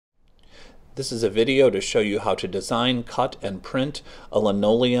This is a video to show you how to design, cut, and print a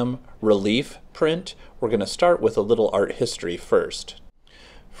linoleum relief print. We're going to start with a little art history first.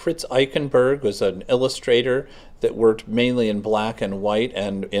 Fritz Eichenberg was an illustrator that worked mainly in black and white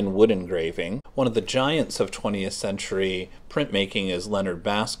and in wood engraving. One of the giants of 20th century printmaking is Leonard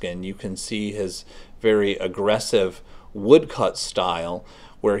Baskin. You can see his very aggressive woodcut style,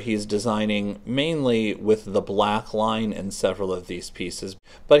 where he's designing mainly with the black line in several of these pieces.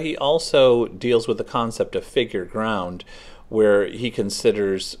 But he also deals with the concept of figure ground, where he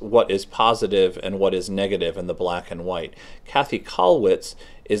considers what is positive and what is negative in the black and white. Kathy Kollwitz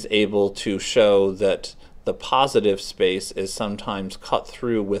is able to show that the positive space is sometimes cut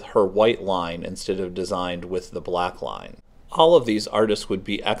through with her white line instead of designed with the black line. All of these artists would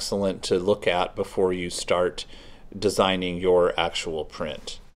be excellent to look at before you start designing your actual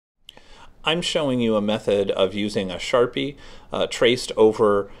print. I'm showing you a method of using a Sharpie traced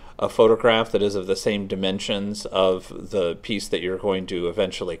over a photograph that is of the same dimensions of the piece that you're going to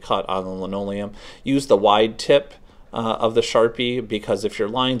eventually cut on the linoleum. Use the wide tip of the Sharpie, because if your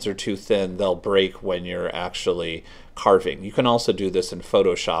lines are too thin, they'll break when you're actually carving. You can also do this in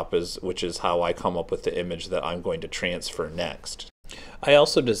Photoshop, which is how I come up with the image that I'm going to transfer next. I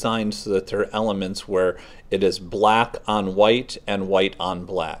also designed so that there are elements where it is black on white and white on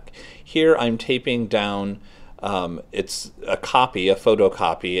black. Here I'm taping down, it's a copy, a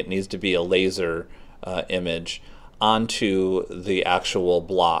photocopy, it needs to be a laser image, onto the actual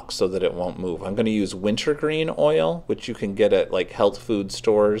block so that it won't move. I'm going to use wintergreen oil, which you can get at like health food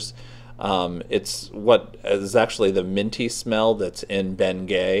stores. It's what is actually the minty smell that's in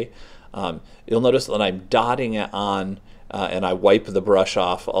Bengay. You'll notice that I'm dotting it on and I wipe the brush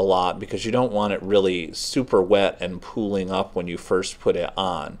off a lot, because you don't want it really super wet and pooling up when you first put it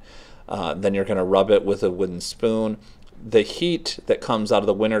on. Then you're going to rub it with a wooden spoon. The heat that comes out of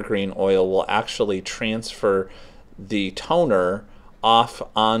the wintergreen oil will actually transfer the toner off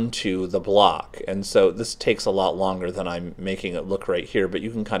onto the block, and so this takes a lot longer than I'm making it look right here, but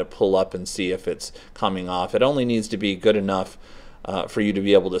you can kind of pull up and see if it's coming off. It only needs to be good enough for you to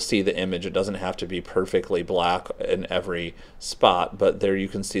be able to see the image. It doesn't have to be perfectly black in every spot, but there you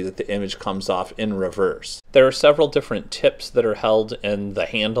can see that the image comes off in reverse. There are several different tips that are held in the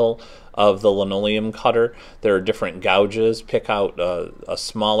handle of the linoleum cutter. There are different gouges. Pick out a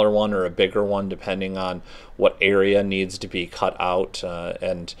smaller one or a bigger one depending on what area needs to be cut out,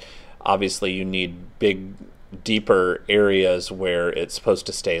 and obviously you need big, deeper areas where it's supposed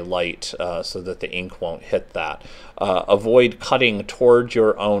to stay light so that the ink won't hit that. Avoid cutting toward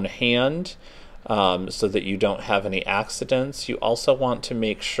your own hand so that you don't have any accidents. You also want to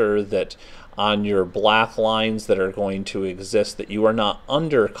make sure that on your black lines that are going to exist, that you are not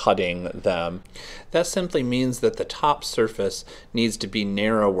undercutting them. That simply means that the top surface needs to be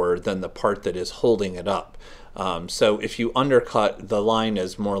narrower than the part that is holding it up. So if you undercut, the line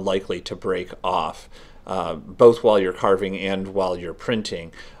is more likely to break off, both while you're carving and while you're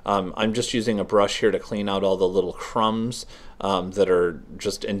printing. I'm just using a brush here to clean out all the little crumbs that are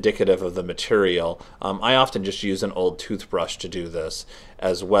just indicative of the material. I often just use an old toothbrush to do this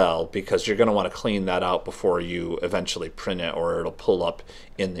as well, because you're going to want to clean that out before you eventually print it, or it'll pull up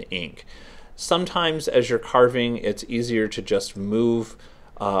in the ink. Sometimes as you're carving, it's easier to just move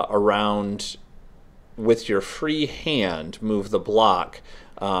around with your free hand, move the block,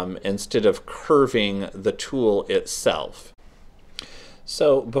 instead of curving the tool itself.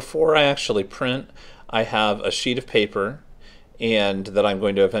 So before I actually print, I have a sheet of paper and that I'm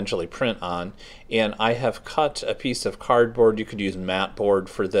going to eventually print on, and I have cut a piece of cardboard. You could use mat board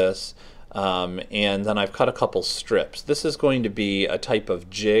for this, and then I've cut a couple strips. This is going to be a type of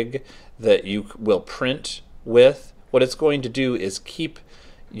jig that you will print with. What it's going to do is keep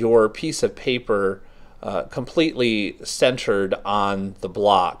your piece of paper completely centered on the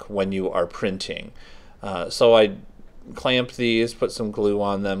block when you are printing. So I clamp these, put some glue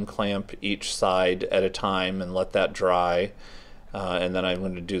on them, clamp each side at a time and let that dry. And then I'm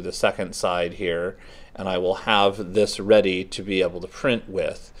going to do the second side here, and I will have this ready to be able to print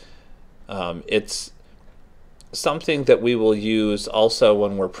with. It's something that we will use also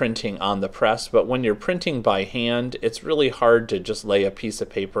when we're printing on the press, but when you're printing by hand, it's really hard to just lay a piece of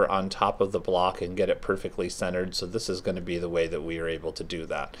paper on top of the block and get it perfectly centered, so this is going to be the way that we are able to do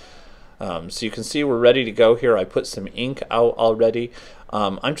that. So you can see we're ready to go here. I put some ink out already.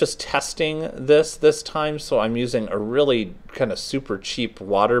 I'm just testing this time, so I'm using a really kind of super cheap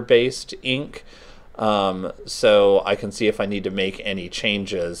water-based ink, so I can see if I need to make any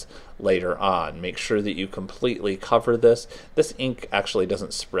changes later on. Make sure that you completely cover this. This ink actually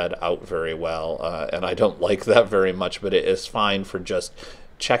doesn't spread out very well, and I don't like that very much, but it is fine for just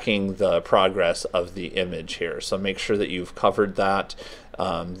checking the progress of the image here. So make sure that you've covered that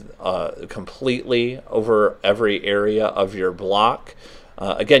completely over every area of your block.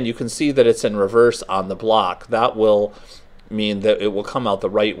 Again, you can see that it's in reverse on the block. That will mean that it will come out the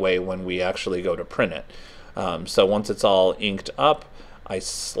right way when we actually go to print it. So once it's all inked up, I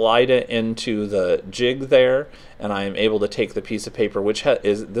slide it into the jig there, and I am able to take the piece of paper, which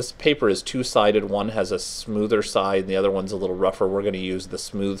this paper is two-sided. One has a smoother side, and the other one's a little rougher. We're going to use the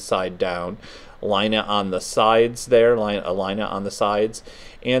smooth side down. Line it on the sides there, align it on the sides,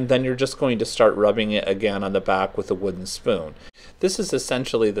 and then you're just going to start rubbing it again on the back with a wooden spoon. This is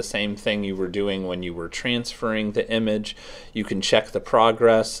essentially the same thing you were doing when you were transferring the image. You can check the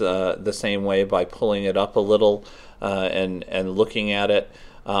progress the same way by pulling it up a little and looking at it,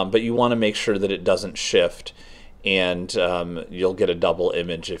 but you want to make sure that it doesn't shift, and you'll get a double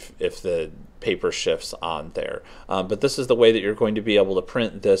image if the paper shifts on there. But this is the way that you're going to be able to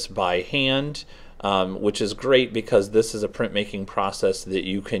print this by hand, which is great because this is a printmaking process that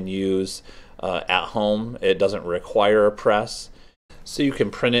you can use at home. It doesn't require a press, so you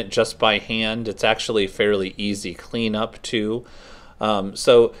can print it just by hand. It's actually fairly easy cleanup too.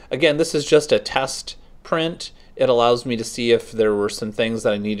 So again, this is just a test print. It allows me to see if there were some things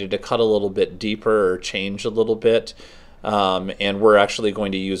that I needed to cut a little bit deeper or change a little bit. And we're actually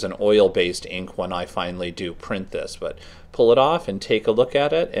going to use an oil-based ink when I finally do print this. But pull it off and take a look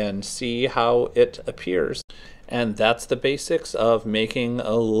at it and see how it appears. And that's the basics of making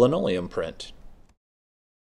a linoleum print.